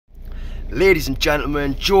Ladies and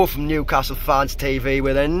gentlemen, Joe from Newcastle Fans TV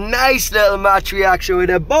with a nice little match reaction with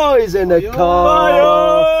the boys in the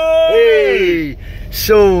car. Hey!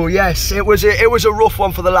 So yes, it was a rough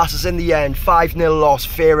one for the lasses in the end. 5-0 loss,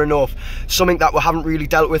 fair enough. Something that we haven't really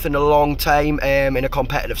dealt with in a long time in a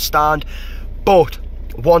competitive stand. But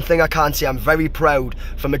one thing I can say, I'm very proud.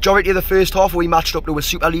 For majority of the first half, we matched up to a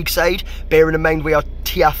Super League side. Bearing in mind we are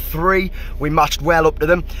Tier 3, we matched well up to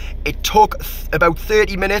them. It took about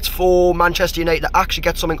 30 minutes for Manchester United to actually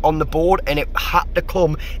get something on the board, and it had to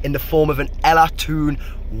come in the form of an Ella Toon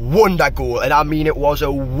wonder goal. And I mean, it was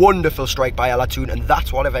a wonderful strike by Ella Toon, and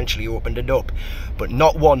that's what eventually opened it up. But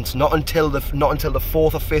not once, not until the 4th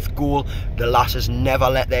or 5th goal, the lasses never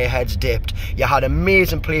let their heads dipped. You had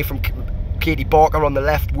amazing play from Katie Barker on the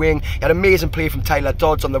left wing. You had amazing play from Tyler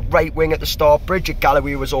Dodds on the right wing at the start. Bridget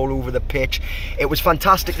Galloway was all over the pitch. It was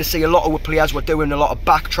fantastic to see. A lot of our players were doing a lot of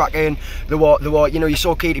backtracking. There were, you know, you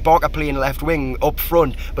saw Katie Barker playing left wing up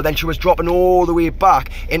front, but then she was dropping all the way back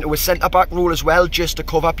into a centre-back role as well, just to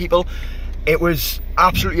cover people. It was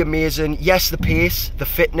absolutely amazing. Yes, the pace, the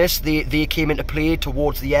fitness, they came into play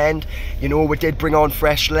towards the end. You know, we did bring on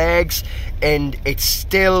fresh legs, and it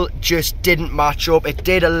still just didn't match up. It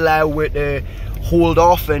did allow it to hold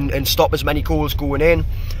off and stop as many goals going in.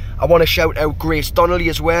 I want to shout out Grace Donnelly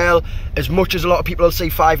as well. As much as a lot of people will say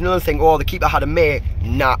 5-0 and think, oh, the keeper had a mate.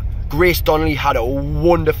 Nah. Grace Donnelly had a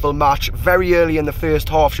wonderful match. Very early in the first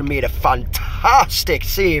half, she made a fantastic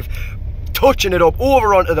save, touching it up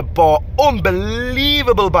over onto the bar.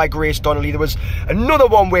 Unbelievable by Grace Donnelly. There was another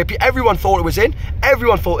one where everyone thought it was in.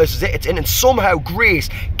 Everyone thought this is it, it's in, and somehow Grace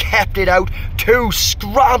kept it out. 2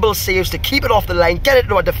 scramble saves to keep it off the line, get it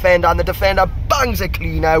to a defender, and the defender bangs it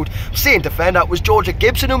clean out. I'm saying defender, it was Georgia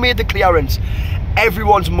Gibson who made the clearance.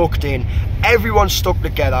 Everyone's mucked in, everyone's stuck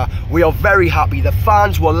together. We are very happy. The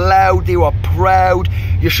fans were loud, they were proud.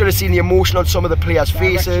 You should have seen the emotion on some of the players'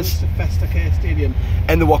 faces. To Stadium.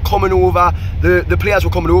 And they were coming over, the players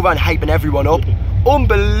were coming over and hyping everyone up.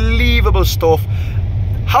 Unbelievable stuff.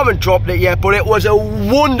 Haven't dropped it yet, but it was a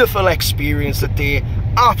wonderful experience today.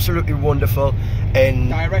 Absolutely wonderful. And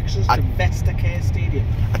directions to Vestacare Stadium.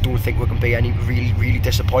 I don't think we can be any really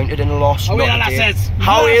disappointed in a loss. How are the lasses?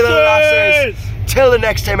 How are the lasses? Till the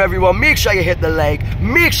next time, everyone, make sure you hit the like,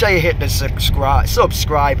 make sure you hit the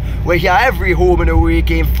subscribe. We're here every home and away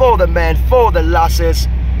game for the men, for the lasses.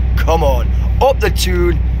 Come on, up the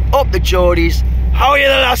tune, up the Geordies. How are you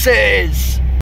the lasses?